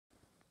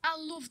I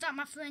love that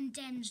my friend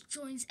Dems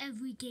joins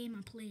every game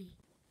I play.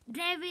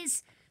 There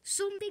is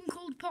something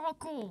called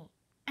parkour,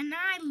 and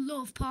I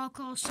love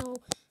parkour, so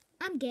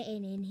I'm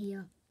getting in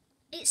here.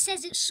 It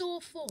says it's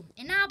so fun,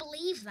 and I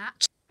believe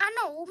that. I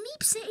know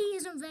Meep City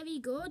isn't very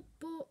good,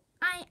 but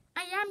I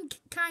am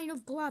kind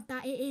of glad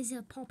that it is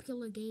a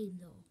popular game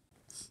though.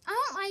 I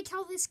don't like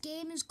how this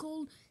game is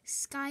called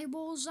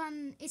Skywars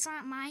and it's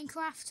like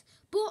Minecraft,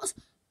 but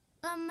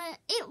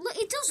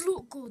it does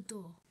look good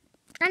though.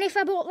 And if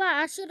I bought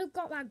that, I should have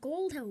got that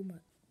gold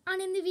helmet.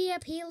 And in the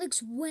VIP, it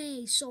looks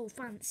way so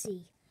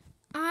fancy.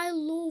 I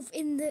love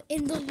in the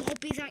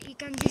lobby that you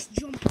can just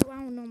jump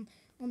around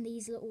on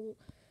these little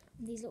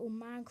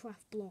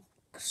Minecraft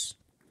blocks.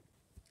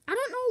 I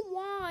don't know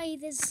why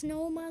there's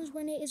snowmans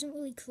when it isn't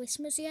really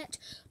Christmas yet,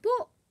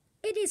 but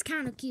it is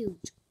kind of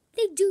cute.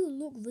 They do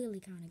look really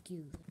kind of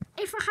cute.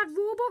 If I had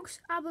Robux,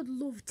 I would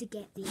love to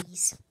get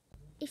these.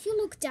 If you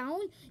look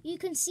down, you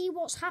can see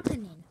what's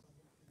happening.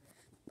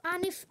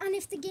 And if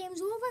the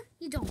game's over,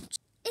 you don't.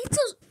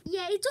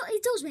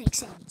 It does make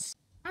sense.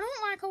 I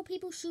don't like how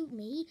people shoot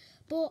me,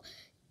 but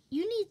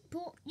you need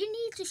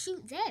to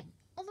shoot them.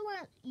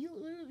 Otherwise, you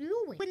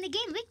win the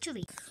game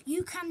victory.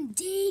 You can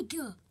dig.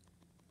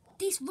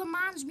 This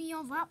reminds me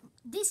of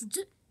this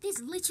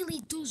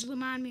literally does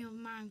remind me of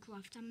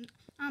Minecraft.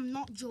 I'm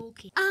not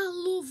joking. I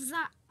love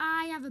that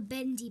I have a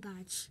bendy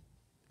badge.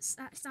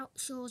 That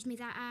shows me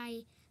that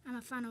I am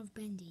a fan of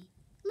bendy.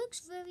 Looks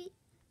very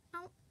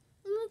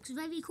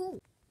cool.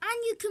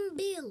 And you can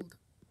build.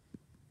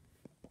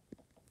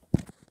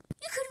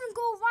 You could even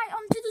go right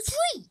onto the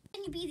tree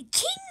and you'd be the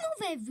king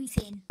of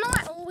everything.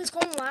 I always go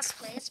in last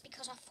place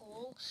because I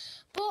fall,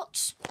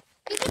 but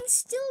you can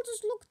still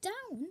just look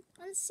down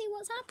and see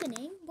what's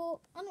happening, but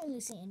I don't really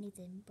see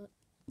anything, but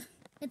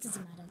it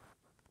doesn't matter.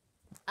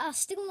 I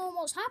still know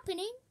what's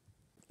happening.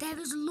 There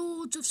is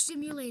loads of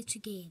simulator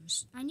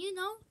games, and you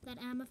know that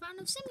I'm a fan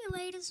of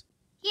simulators.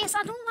 Yes,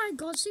 I don't like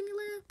God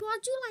Simulator, but I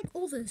do like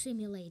other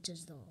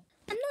simulators though.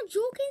 I'm not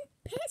joking,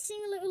 Pet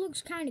Simulator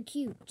looks kind of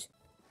cute.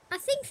 I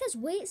think there's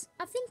weights.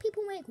 I think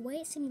people make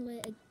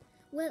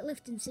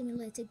weightlifting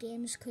simulator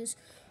games because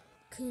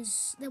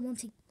they want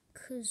to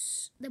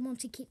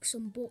kick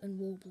some butt in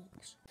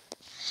Roblox.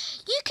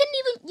 You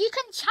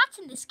can chat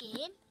in this game,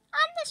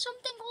 and there's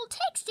something called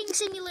texting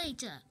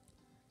simulator.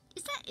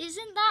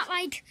 Isn't that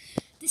like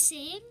the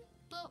same?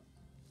 But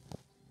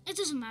it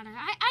doesn't matter.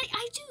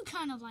 I do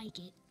kind of like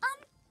it.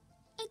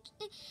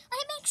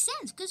 It makes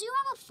sense because you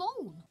have a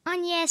phone.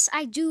 And yes,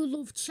 I do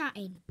love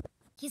chatting.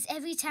 Because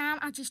every time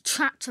I just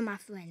chat to my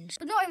friends.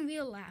 But not in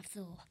real life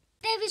though.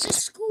 There is a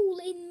school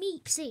in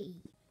Meep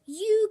City.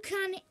 You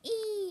can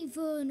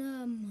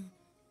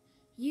even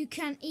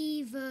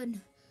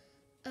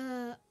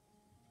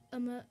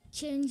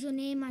change your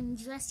name and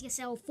dress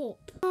yourself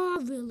up. Oh,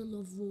 I really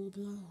love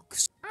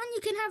Roblox. And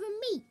you can have a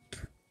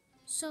Meep.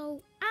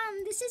 So,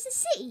 and this is a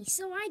city,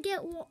 so I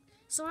get what.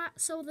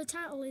 So the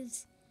title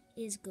is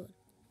good.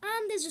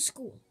 And there's a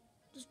school.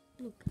 Just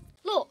look.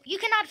 Look, you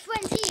can add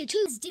friends here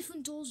too. There's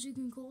different doors you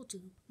can go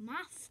to.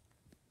 Math,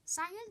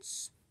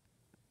 science,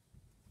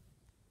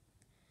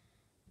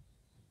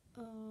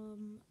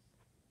 and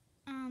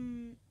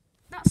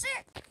that's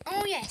it.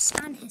 Oh yes,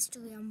 and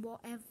history and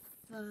whatever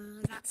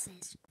that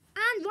says.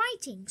 And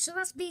writing, so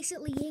that's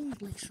basically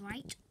English,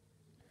 right?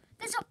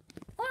 There's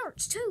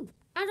arts too.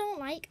 I don't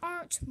like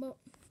art, but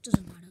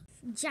doesn't matter.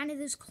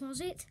 Janitor's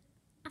closet.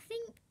 I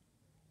think,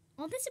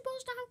 are they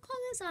supposed to have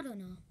closets? I don't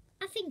know.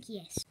 I think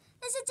yes.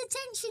 There's a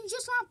detention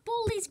just like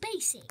Baldi's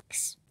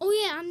Basics. Oh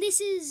yeah, and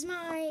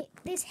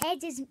this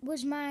head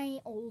was my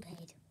old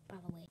head, by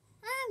the way.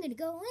 I'm gonna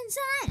go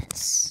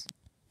inside.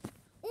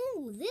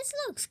 Oh, this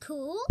looks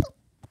cool.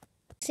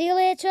 See you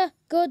later.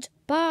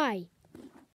 Goodbye.